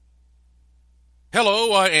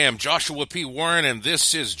Hello, I am Joshua P. Warren, and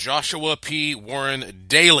this is Joshua P. Warren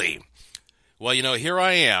Daily. Well, here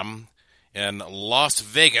I am in Las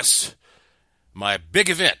Vegas. My big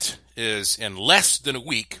event is in less than a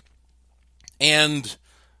week, and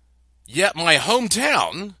yet my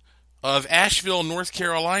hometown of Asheville, North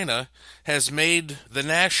Carolina, has made the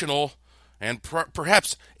national and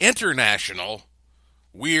perhaps international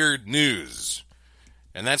weird news.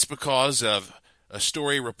 And that's because of a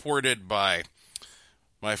story reported by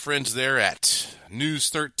my friends there at News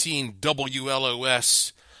 13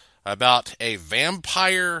 WLOS about a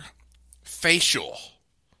vampire facial.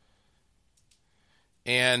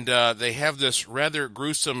 And they have this rather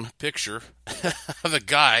gruesome picture of a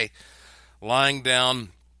guy lying down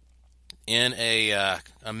in a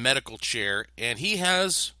medical chair, and he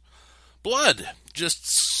has blood just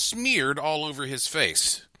smeared all over his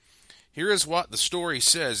face. Here is what the story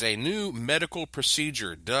says. A new medical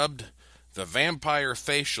procedure dubbed the vampire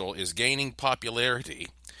facial is gaining popularity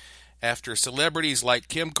after celebrities like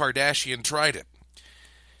Kim Kardashian tried it.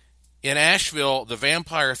 In Asheville, the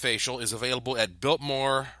vampire facial is available at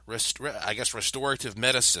Biltmore, Restorative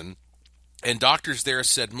Medicine, and doctors there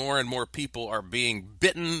said more and more people are being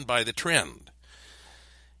bitten by the trend.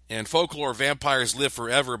 In folklore, vampires live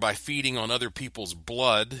forever by feeding on other people's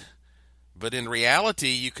blood, but in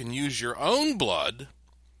reality, you can use your own blood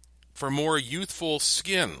for more youthful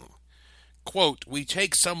skin. Quote, we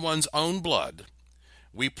take someone's own blood,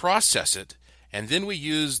 we process it, and then we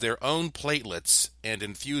use their own platelets and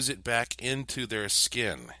infuse it back into their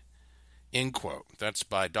skin. End quote. That's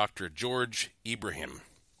by Dr. George Ibrahim.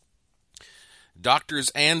 Doctors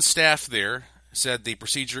and staff there said the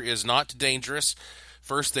procedure is not dangerous.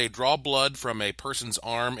 First, they draw blood from a person's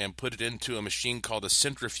arm and put it into a machine called a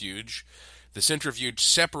centrifuge. The centrifuge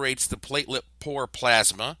separates the platelet-poor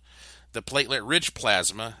plasma, the platelet-rich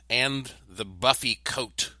plasma, and the buffy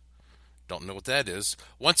coat. Don't know what that is.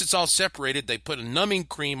 Once it's all separated, they put a numbing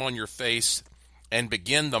cream on your face and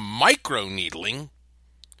begin the microneedling.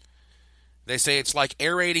 They say it's like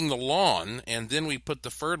aerating the lawn, and then we put the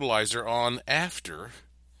fertilizer on after.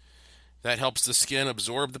 That helps the skin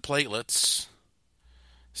absorb the platelets. It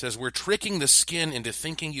says we're tricking the skin into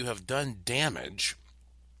thinking you have done damage,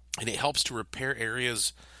 and it helps to repair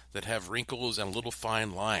areas that have wrinkles and little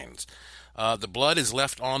fine lines. The blood is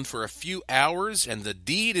left on for a few hours, and the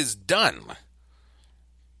deed is done.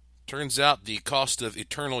 Turns out the cost of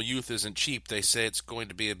eternal youth isn't cheap. They say it's going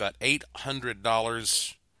to be about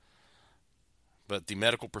 $800, but the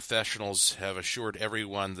medical professionals have assured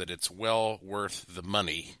everyone that it's well worth the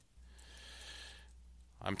money.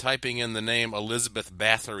 I'm typing in the name Elizabeth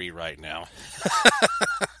Bathory right now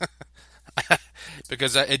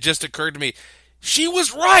because it just occurred to me. She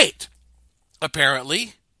was right,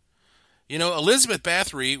 apparently. Elizabeth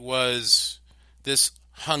Bathory was this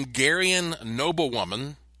Hungarian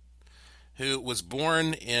noblewoman who was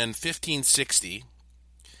born in 1560,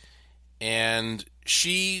 and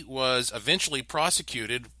she was eventually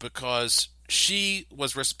prosecuted because she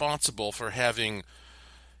was responsible for having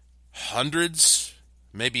hundreds,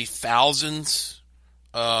 maybe thousands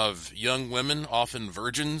of young women, often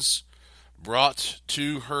virgins, brought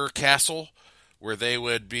to her castle where they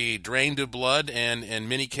would be drained of blood and, in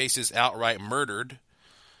many cases, outright murdered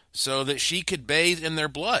so that she could bathe in their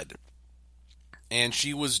blood. And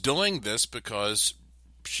she was doing this because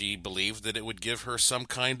she believed that it would give her some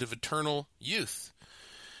kind of eternal youth.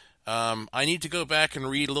 I need to go back and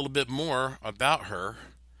read a little bit more about her.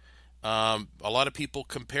 A lot of people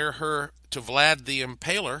compare her to Vlad the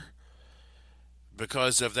Impaler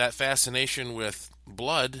because of that fascination with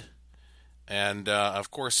blood. And, of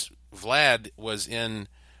course, Vlad was in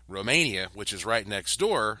Romania, which is right next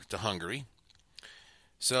door to Hungary.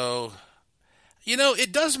 So,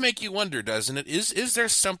 it does make you wonder, doesn't it? Is there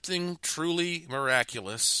something truly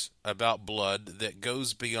miraculous about blood that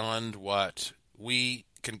goes beyond what we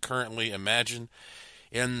can currently imagine?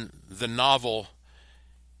 In the novel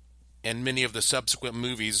and many of the subsequent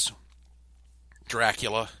movies,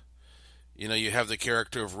 Dracula, you have the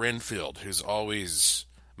character of Renfield, who's always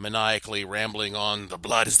maniacally rambling on, the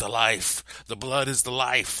blood is the life, the blood is the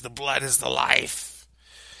life, the blood is the life.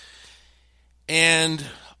 And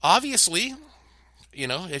obviously,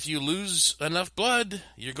 if you lose enough blood,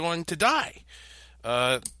 you're going to die.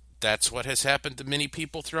 That's what has happened to many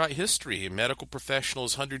people throughout history. Medical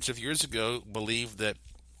professionals hundreds of years ago believed that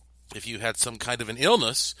if you had some kind of an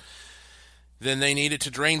illness, then they needed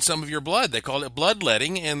to drain some of your blood. They called it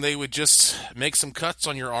bloodletting, and they would just make some cuts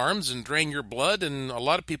on your arms and drain your blood, and a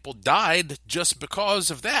lot of people died just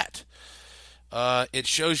because of that. It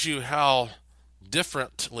shows you how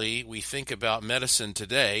differently we think about medicine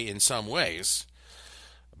today in some ways.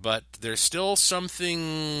 But there's still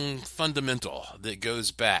something fundamental that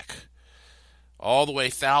goes back all the way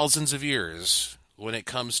thousands of years when it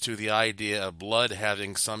comes to the idea of blood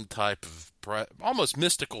having some type of almost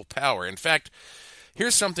mystical power. In fact,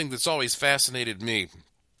 here's something that's always fascinated me.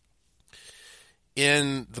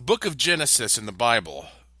 In the book of Genesis in the Bible,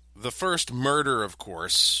 the first murder, of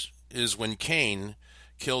course, is when Cain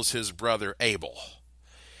kills his brother Abel.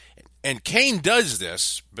 And Cain does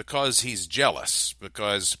this because he's jealous,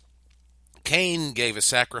 because Cain gave a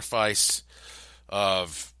sacrifice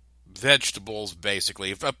of vegetables,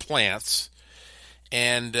 basically, of plants,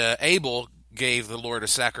 and Abel gave the Lord a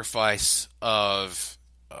sacrifice of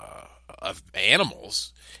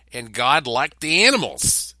animals, and God liked the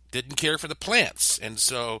animals, didn't care for the plants, and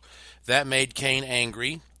so that made Cain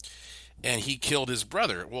angry, and he killed his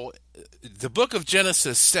brother. Well, the book of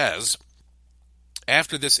Genesis says,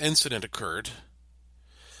 after this incident occurred,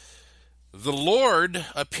 the Lord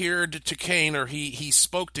appeared to Cain, or he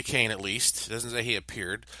spoke to Cain at least. It doesn't say he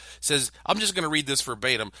appeared. It says, I'm just going to read this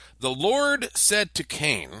verbatim. The Lord said to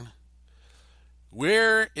Cain,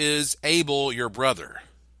 "Where is Abel your brother?"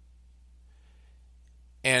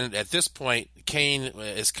 And at this point, Cain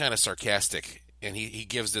is kind of sarcastic, and he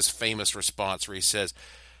gives this famous response where he says,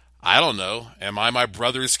 "I don't know. Am I my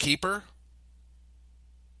brother's keeper?"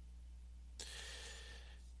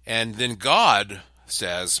 And then God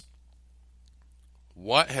says,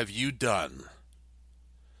 "What have you done?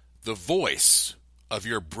 The voice of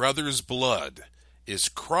your brother's blood is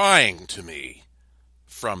crying to me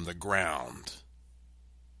from the ground."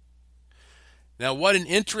 Now, what an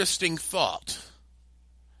interesting thought.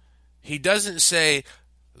 He doesn't say,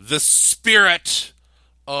 the spirit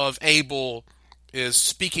of Abel is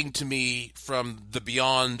speaking to me from the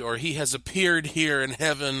beyond, or he has appeared here in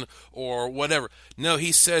heaven, or whatever. No,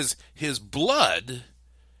 he says his blood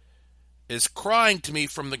is crying to me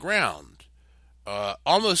from the ground.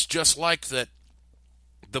 Almost just like that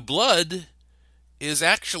the blood is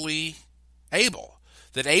actually Abel.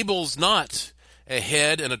 That Abel's not a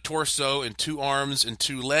head and a torso and two arms and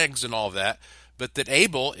two legs and all that, but that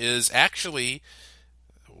Abel is actually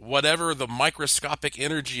whatever the microscopic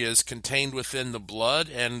energy is contained within the blood,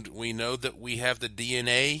 and we know that we have the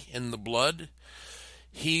DNA in the blood.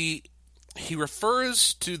 He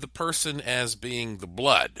refers to the person as being the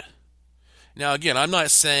blood. Now, again, I'm not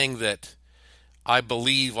saying that I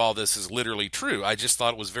believe all this is literally true. I just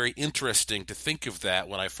thought it was very interesting to think of that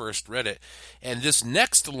when I first read it. And this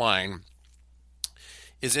next line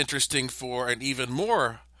is interesting for an even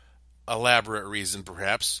more elaborate reason,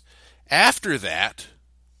 perhaps. After that,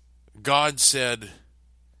 God said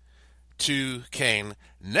to Cain,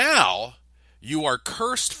 "Now you are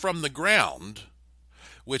cursed from the ground,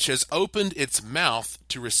 which has opened its mouth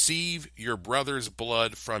to receive your brother's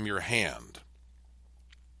blood from your hand."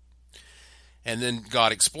 And then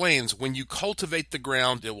God explains, when you cultivate the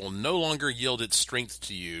ground, it will no longer yield its strength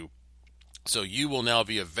to you, so you will now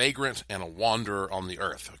be a vagrant and a wanderer on the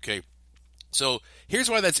earth. Okay, so here's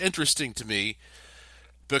why that's interesting to me,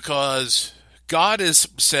 because God is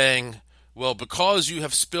saying, well, because you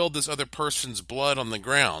have spilled this other person's blood on the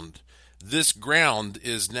ground, this ground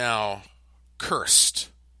is now cursed,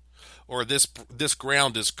 or this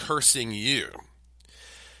ground is cursing you.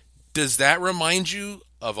 Does that remind you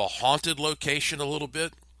of a haunted location a little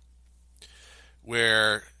bit?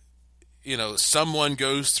 Where, someone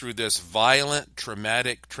goes through this violent,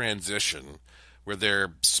 traumatic transition where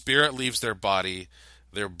their spirit leaves their body,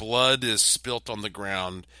 their blood is spilt on the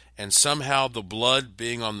ground, and somehow the blood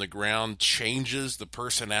being on the ground changes the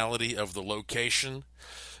personality of the location,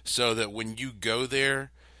 so that when you go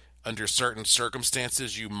there, under certain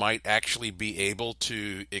circumstances, you might actually be able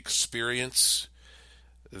to experience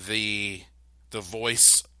the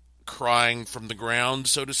voice crying from the ground,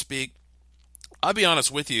 so to speak. I'll be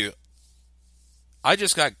honest with you, I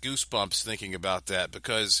just got goosebumps thinking about that,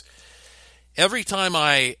 because every time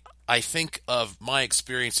I think of my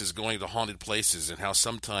experiences going to haunted places and how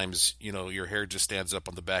sometimes, your hair just stands up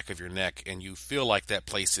on the back of your neck and you feel like that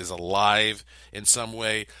place is alive in some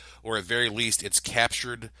way, or at very least it's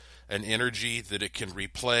captured an energy that it can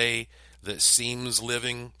replay that seems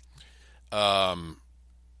living.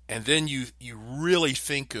 And then you really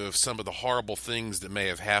think of some of the horrible things that may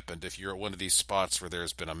have happened if you're at one of these spots where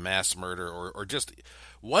there's been a mass murder, or just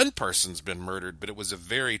one person's been murdered, but it was a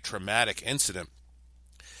very traumatic incident.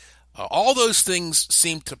 All those things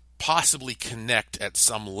seem to possibly connect at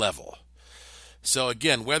some level. So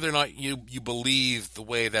again, whether or not you believe the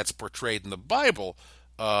way that's portrayed in the Bible,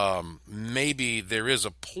 maybe there is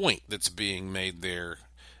a point that's being made there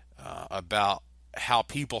about how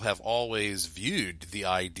people have always viewed the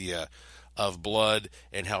idea of blood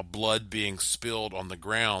and how blood being spilled on the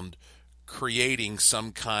ground creating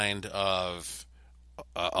some kind of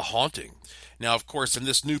a haunting. Now, of course, in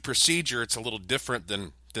this new procedure, it's a little different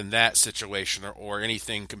than that situation or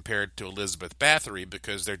anything compared to Elizabeth Bathory,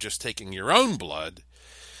 because they're just taking your own blood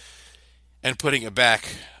and putting it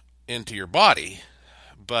back into your body.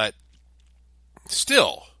 But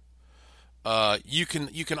still, you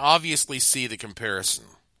can obviously see the comparison.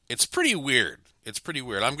 It's pretty weird. It's pretty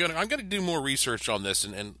weird. I'm gonna do more research on this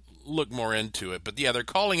and look more into it. But yeah, they're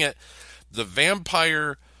calling it the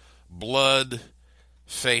vampire blood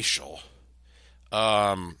facial.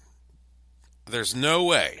 There's no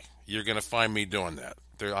way you're gonna find me doing that.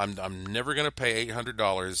 I'm never gonna pay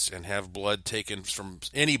 $800 and have blood taken from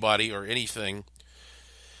anybody or anything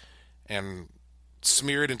and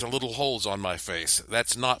smeared into little holes on my face.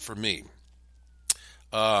 That's not for me.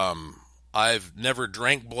 I've never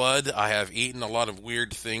drank blood. I have eaten a lot of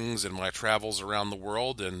weird things in my travels around the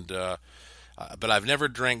world, but I've never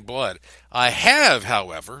drank blood. I have,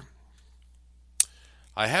 however,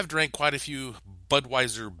 drank quite a few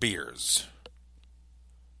Budweiser beers.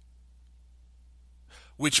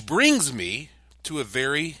 Which brings me to a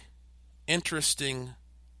very interesting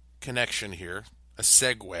connection here, a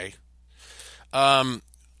segue. I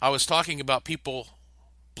was talking about people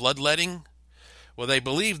bloodletting. Well, they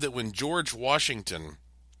believe that when George Washington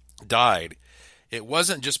died, it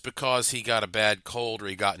wasn't just because he got a bad cold or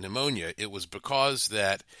he got pneumonia. It was because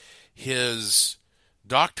that his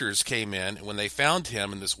doctors came in when they found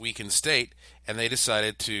him in this weakened state, and they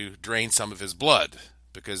decided to drain some of his blood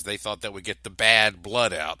because they thought that would get the bad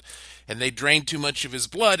blood out. And they drained too much of his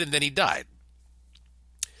blood, and then he died.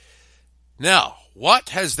 Now, what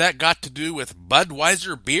has that got to do with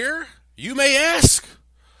Budweiser beer, you may ask?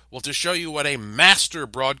 Well, to show you what a master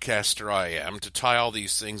broadcaster I am, to tie all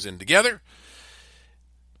these things in together,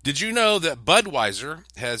 did you know that Budweiser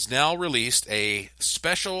has now released a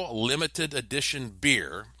special limited edition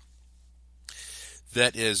beer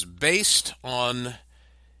that is based on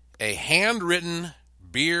a handwritten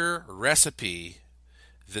beer recipe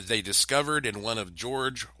that they discovered in one of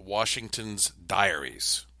George Washington's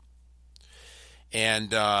diaries?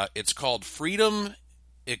 And it's called Freedom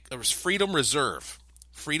Reserve.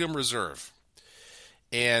 Freedom Reserve.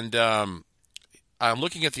 And I'm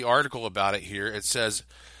looking at the article about it here. It says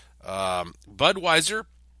Budweiser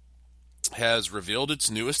has revealed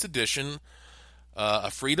its newest edition,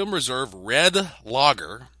 a Freedom Reserve red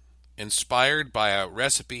lager inspired by a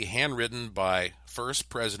recipe handwritten by first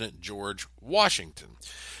President George Washington.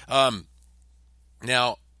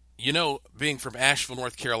 Now, you know, being from Asheville,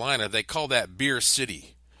 North Carolina, they call that Beer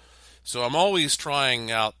City. So I'm always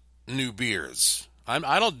trying out new beers.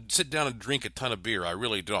 I don't sit down and drink a ton of beer. I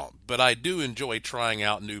really don't. But I do enjoy trying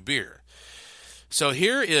out new beer. So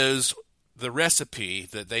here is the recipe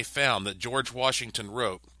that they found that George Washington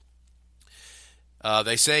wrote.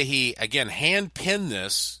 They say he, again, hand-penned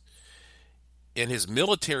this in his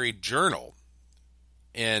military journal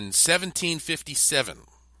in 1757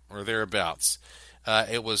 or thereabouts.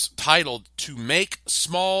 It was titled, "To Make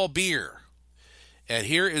Small Beer." And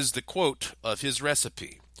here is the quote of his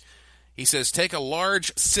recipe. He says, "Take a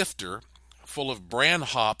large sifter full of bran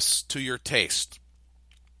hops to your taste.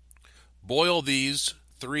 Boil these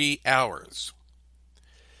 3 hours.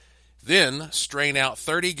 Then strain out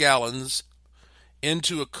 30 gallons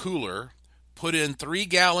into a cooler. Put in 3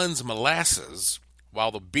 gallons molasses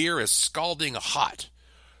while the beer is scalding hot,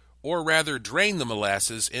 or rather drain the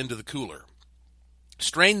molasses into the cooler.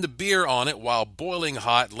 Strain the beer on it while boiling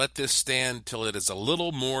hot. Let this stand till it is a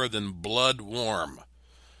little more than blood warm."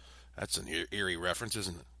 That's an eerie reference,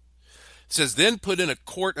 isn't it? It says, "Then put in a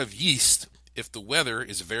quart of yeast if the weather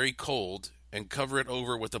is very cold and cover it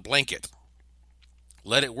over with a blanket.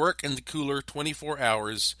 Let it work in the cooler 24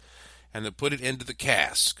 hours and then put it into the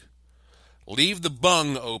cask. Leave the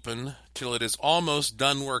bung open till it is almost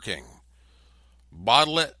done working.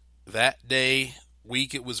 Bottle it that day,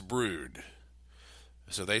 week it was brewed."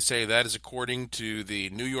 So they say that is according to the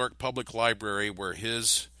New York Public Library, where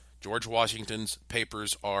George Washington's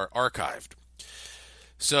papers are archived.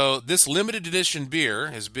 So this limited edition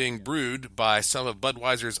beer is being brewed by some of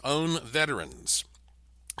Budweiser's own veterans,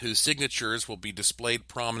 whose signatures will be displayed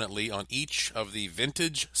prominently on each of the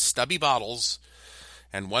vintage stubby bottles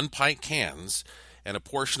and 1-pint cans, and a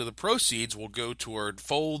portion of the proceeds will go toward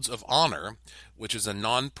Folds of Honor, which is a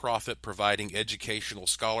nonprofit providing educational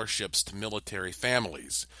scholarships to military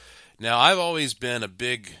families. Now, I've always been a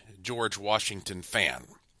big George Washington fan.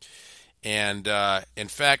 And in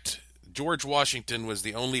fact, George Washington was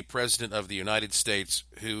the only president of the United States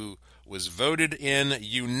who was voted in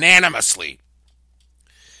unanimously.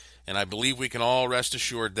 And I believe we can all rest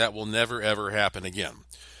assured that will never, ever happen again.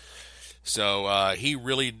 So he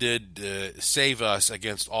really did save us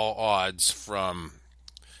against all odds from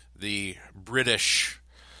the British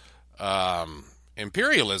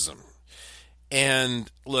imperialism. And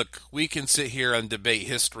look, we can sit here and debate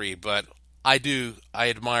history, but I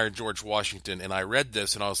admire George Washington, and I read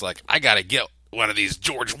this and I was like, I got to get one of these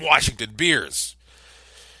George Washington beers.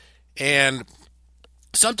 And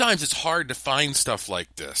sometimes it's hard to find stuff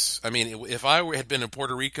like this. I mean, if I had been in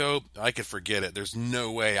Puerto Rico, I could forget it. There's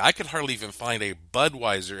no way. I could hardly even find a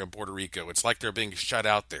Budweiser in Puerto Rico. It's like they're being shut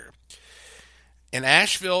out there. In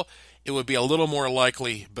Asheville, it would be a little more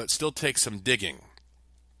likely, but still take some digging.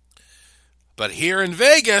 But here in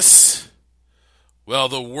Vegas, well,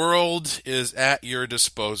 the world is at your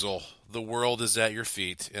disposal. The world is at your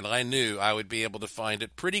feet, and I knew I would be able to find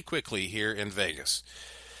it pretty quickly here in Vegas.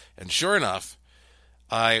 And sure enough,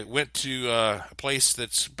 I went to a place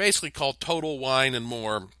that's basically called Total Wine and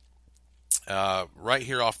More, right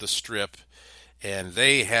here off the Strip, and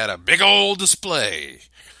they had a big old display.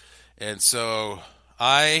 And so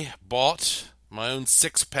I bought my own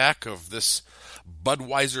 6-pack of this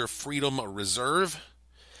Budweiser Freedom Reserve,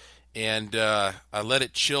 and I let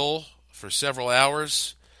it chill for several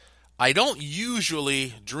hours. I don't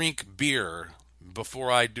usually drink beer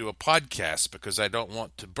before I do a podcast because I don't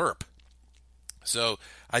want to burp. So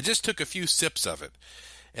I just took a few sips of it.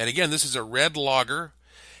 And again, this is a red lager.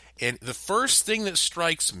 And the first thing that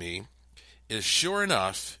strikes me is, sure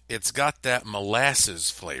enough, it's got that molasses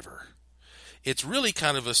flavor. It's really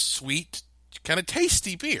kind of a sweet, kind of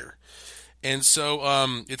tasty beer. And so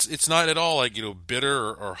it's not at all like,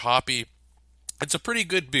 bitter or hoppy. It's a pretty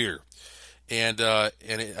good beer. And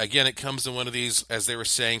again, it comes in one of these, as they were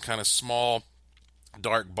saying, kind of small,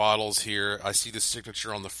 dark bottles here. I see the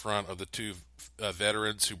signature on the front of the two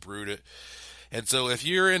veterans who brewed it. And so if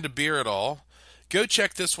you're into beer at all, go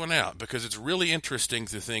check this one out, because it's really interesting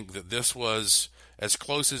to think that this was as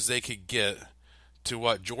close as they could get to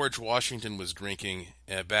what George Washington was drinking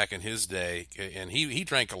back in his day. And he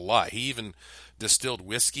drank a lot. He even distilled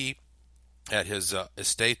whiskey at his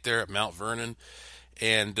estate there at Mount Vernon.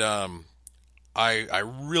 And I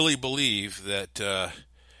really believe that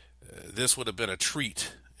this would have been a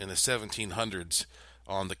treat in the 1700s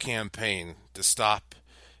on the campaign to stop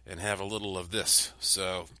and have a little of this.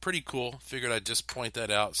 So pretty cool. Figured I'd just point that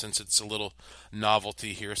out since it's a little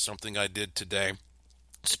novelty here, something I did today.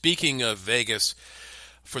 Speaking of Vegas,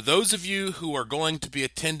 for those of you who are going to be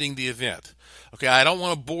attending the event, okay, I don't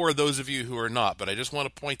want to bore those of you who are not, but I just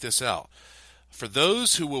want to point this out. For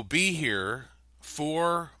those who will be here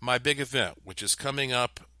for my big event, which is coming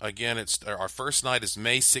up, again, it's our first night is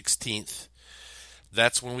May 16th.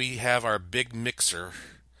 That's when we have our big mixer.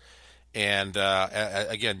 And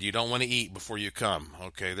again, you don't want to eat before you come.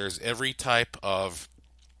 Okay, there's every type of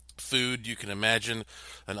food you can imagine,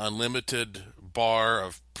 an unlimited bar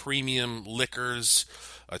of premium liquors,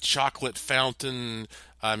 a chocolate fountain.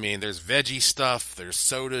 I mean, there's veggie stuff, there's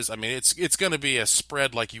sodas. I mean, it's going to be a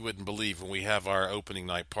spread like you wouldn't believe when we have our opening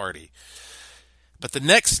night party. But the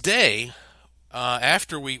next day,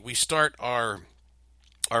 after we start our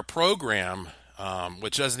program,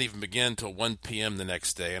 which doesn't even begin till 1 p.m. the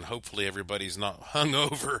next day, and hopefully everybody's not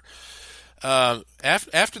hungover.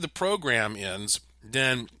 After the program ends,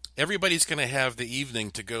 then everybody's going to have the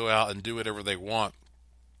evening to go out and do whatever they want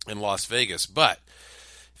in Las Vegas. But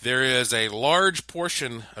there is a large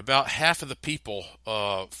portion, about half of the people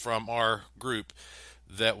from our group,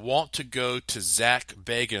 that want to go to Zach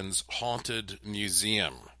Bagans' Haunted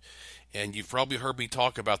Museum. And you've probably heard me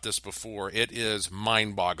talk about this before. It is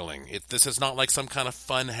mind-boggling. This is not like some kind of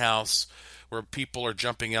fun house where people are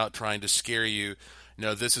jumping out trying to scare you.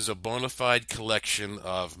 No, this is a bona fide collection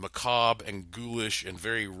of macabre and ghoulish and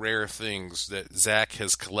very rare things that Zach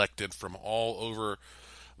has collected from all over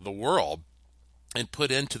the world and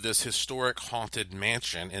put into this historic haunted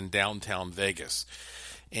mansion in downtown Vegas.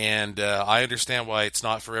 And I understand why it's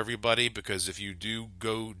not for everybody, because if you do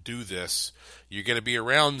go do this, you're going to be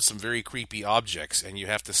around some very creepy objects, and you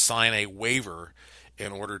have to sign a waiver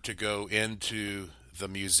in order to go into the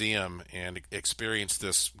museum and experience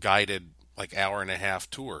this guided, like, hour-and-a-half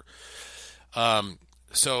tour.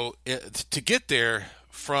 So to get there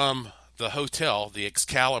from the hotel, the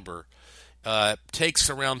Excalibur, takes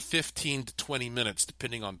around 15 to 20 minutes,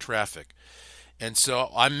 depending on traffic. And so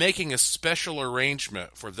I'm making a special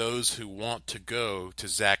arrangement for those who want to go to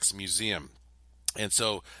Zach's museum. And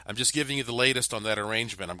so I'm just giving you the latest on that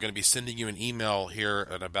arrangement. I'm going to be sending you an email here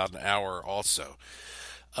in about an hour also.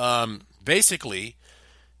 Basically,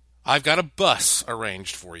 I've got a bus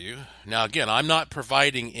arranged for you. Now, again, I'm not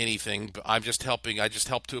providing anything, but I'm just helping. I just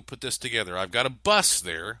helped to put this together. I've got a bus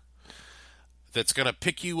there that's going to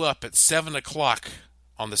pick you up at 7 o'clock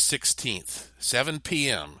on the 16th, 7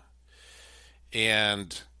 p.m.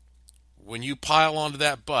 And when you pile onto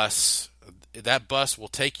that bus will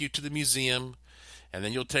take you to the museum, and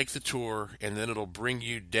then you'll take the tour, and then it'll bring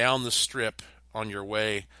you down the strip on your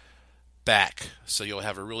way back. So you'll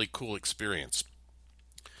have a really cool experience.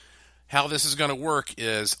 How this is going to work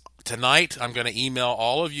is tonight I'm going to email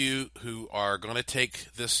all of you who are going to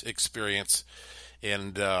take this experience,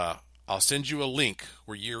 and I'll send you a link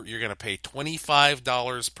where you're going to pay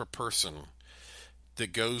 $25 per person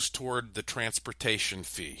that goes toward the transportation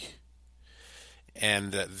fee.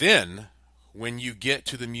 And then when you get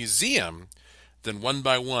to the museum, then one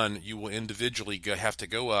by one you will individually have to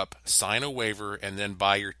go up, sign a waiver, and then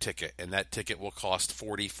buy your ticket. And that ticket will cost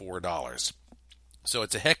 $44. So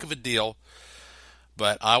it's a heck of a deal,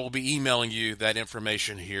 but I will be emailing you that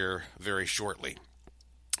information here very shortly.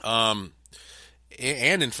 And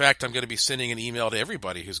in fact, I'm going to be sending an email to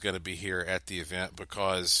everybody who's going to be here at the event,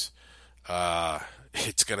 because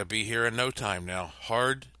it's going to be here in no time now.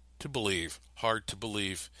 Hard to believe.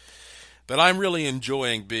 But I'm really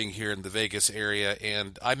enjoying being here in the Vegas area,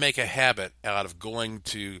 and I make a habit out of going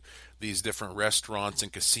to these different restaurants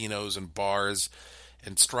and casinos and bars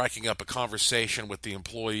and striking up a conversation with the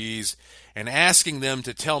employees and asking them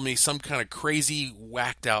to tell me some kind of crazy,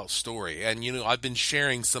 whacked out story. And, I've been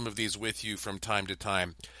sharing some of these with you from time to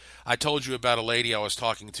time. I told you about a lady I was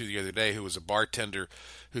talking to the other day who was a bartender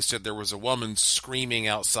who said there was a woman screaming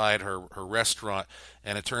outside her restaurant,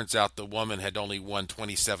 and it turns out the woman had only won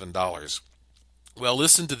 $27. Well,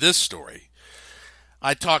 listen to this story.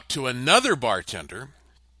 I talked to another bartender,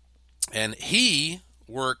 and he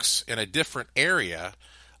works in a different area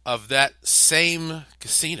of that same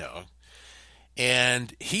casino,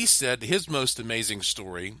 and he said his most amazing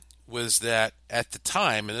story was that at the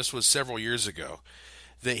time, and this was several years ago,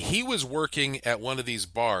 that he was working at one of these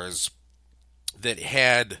bars that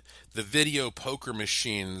had the video poker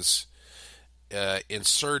machines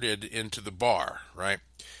inserted into the bar, right?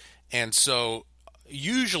 And so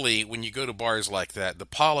usually when you go to bars like that, the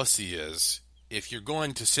policy is if you're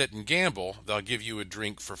going to sit and gamble, they'll give you a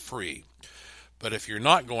drink for free. But if you're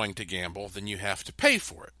not going to gamble, then you have to pay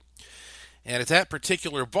for it. And at that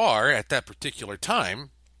particular bar, at that particular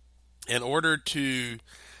time, in order to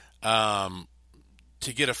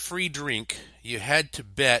get a free drink, you had to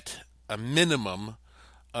bet a minimum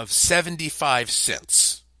of 75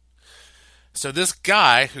 cents. So this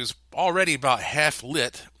guy, who's already about half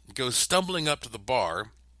lit, goes stumbling up to the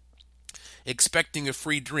bar expecting a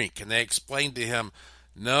free drink, and they explain to him,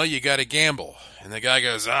 no, you got to gamble. And the guy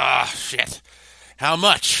goes, shit, how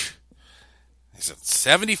much? He said,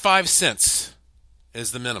 75 cents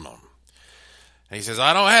is the minimum. And he says,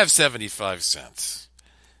 I don't have 75 cents.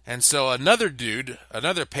 And so another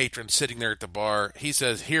patron sitting there at the bar, he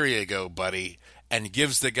says, here you go, buddy, and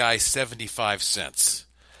gives the guy 75 cents.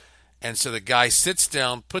 And so the guy sits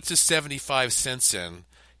down, puts his 75 cents in,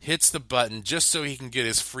 hits the button just so he can get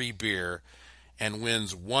his free beer, and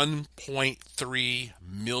wins $1.3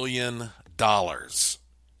 million.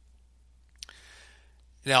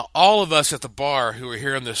 Now, all of us at the bar who are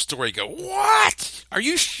hearing this story go, what? Are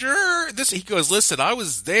you sure? He goes, listen, I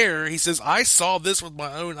was there. He says, I saw this with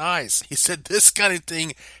my own eyes. He said, this kind of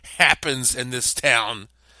thing happens in this town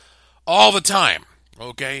all the time,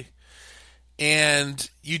 okay? And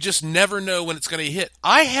you just never know when it's going to hit.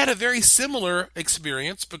 I had a very similar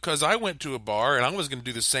experience because I went to a bar and I was going to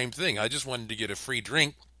do the same thing. I just wanted to get a free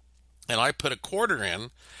drink, and I put a quarter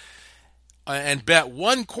in and bet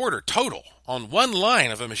one quarter total on one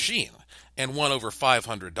line of a machine and won over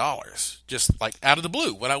 $500, just like out of the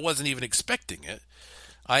blue when I wasn't even expecting it.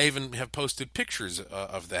 I even have posted pictures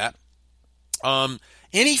of that.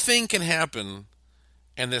 Anything can happen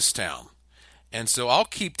in this town. And so I'll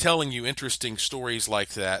keep telling you interesting stories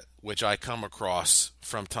like that, which I come across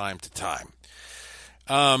from time to time.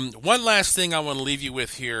 One last thing I want to leave you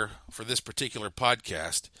with here for this particular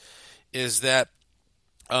podcast is that,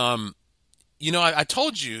 I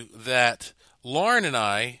told you that Lauren and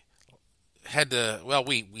I had to,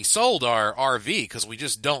 we sold our RV because we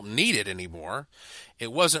just don't need it anymore.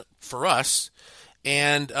 It wasn't for us.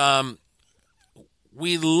 And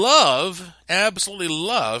we absolutely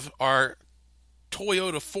love our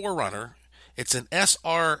Toyota 4Runner. It's an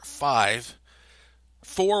SR5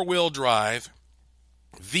 four-wheel drive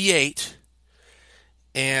V8,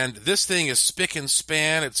 and this thing is spick and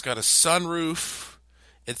span. It's got a sunroof.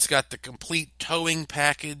 It's got the complete towing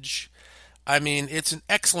package. I mean, it's in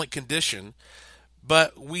excellent condition,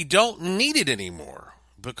 But we don't need it anymore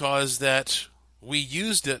because that we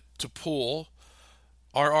used it to pull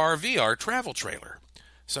our RV, our travel trailer.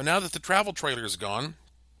 So now that the travel trailer is gone,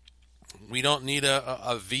 we don't need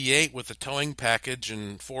a V8 with a towing package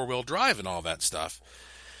and four-wheel drive and all that stuff.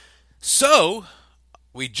 So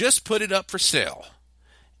we just put it up for sale.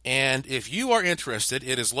 And if you are interested,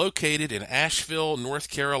 it is located in Asheville, North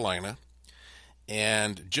Carolina.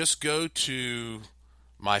 And just go to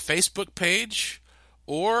my Facebook page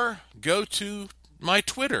or go to my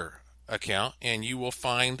Twitter account and you will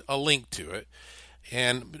find a link to it.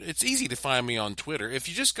 And it's easy to find me on Twitter. If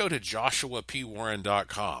you just go to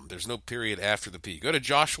joshuapwarren.com, there's no period after the P. Go to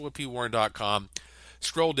joshuapwarren.com,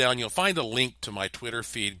 scroll down, you'll find a link to my Twitter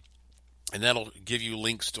feed, and that'll give you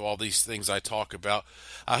links to all these things I talk about.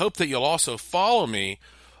 I hope that you'll also follow me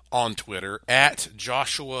on Twitter at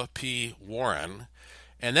Joshua P. Warren,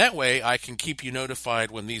 and that way I can keep you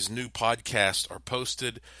notified when these new podcasts are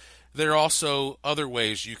posted. There are also other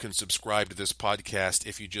ways you can subscribe to this podcast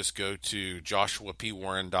if you just go to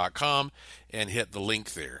joshuapwarren.com and hit the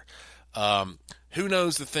link there. Who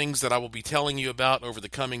knows the things that I will be telling you about over the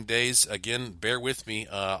coming days? Again, bear with me.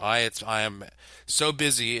 I am so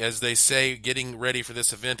busy, as they say, getting ready for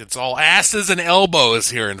this event. It's all asses and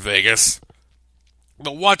elbows here in Vegas.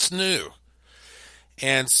 But what's new?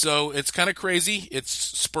 And so it's kind of crazy. It's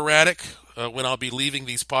sporadic when I'll be leaving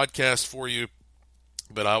these podcasts for you,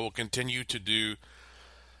 but I will continue to do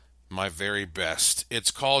my very best.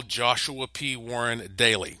 It's called Joshua P. Warren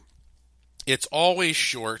Daily. It's always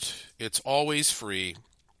short. It's always free.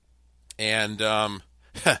 And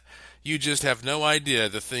you just have no idea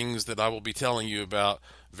the things that I will be telling you about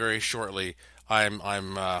very shortly.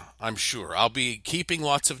 I'm sure. I'll be keeping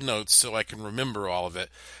lots of notes so I can remember all of it.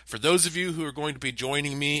 For those of you who are going to be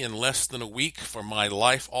joining me in less than a week for my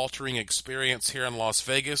life-altering experience here in Las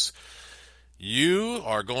Vegas, you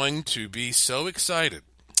are going to be so excited.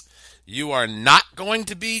 You are not going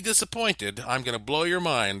to be disappointed. I'm going to blow your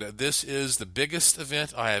mind. This is the biggest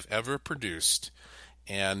event I have ever produced.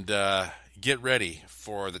 And get ready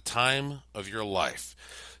for the time of your life.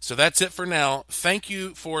 So that's it for now. Thank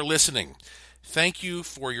you for listening. Thank you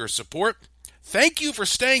for your support. Thank you for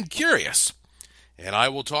staying curious. And I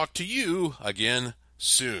will talk to you again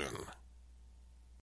soon.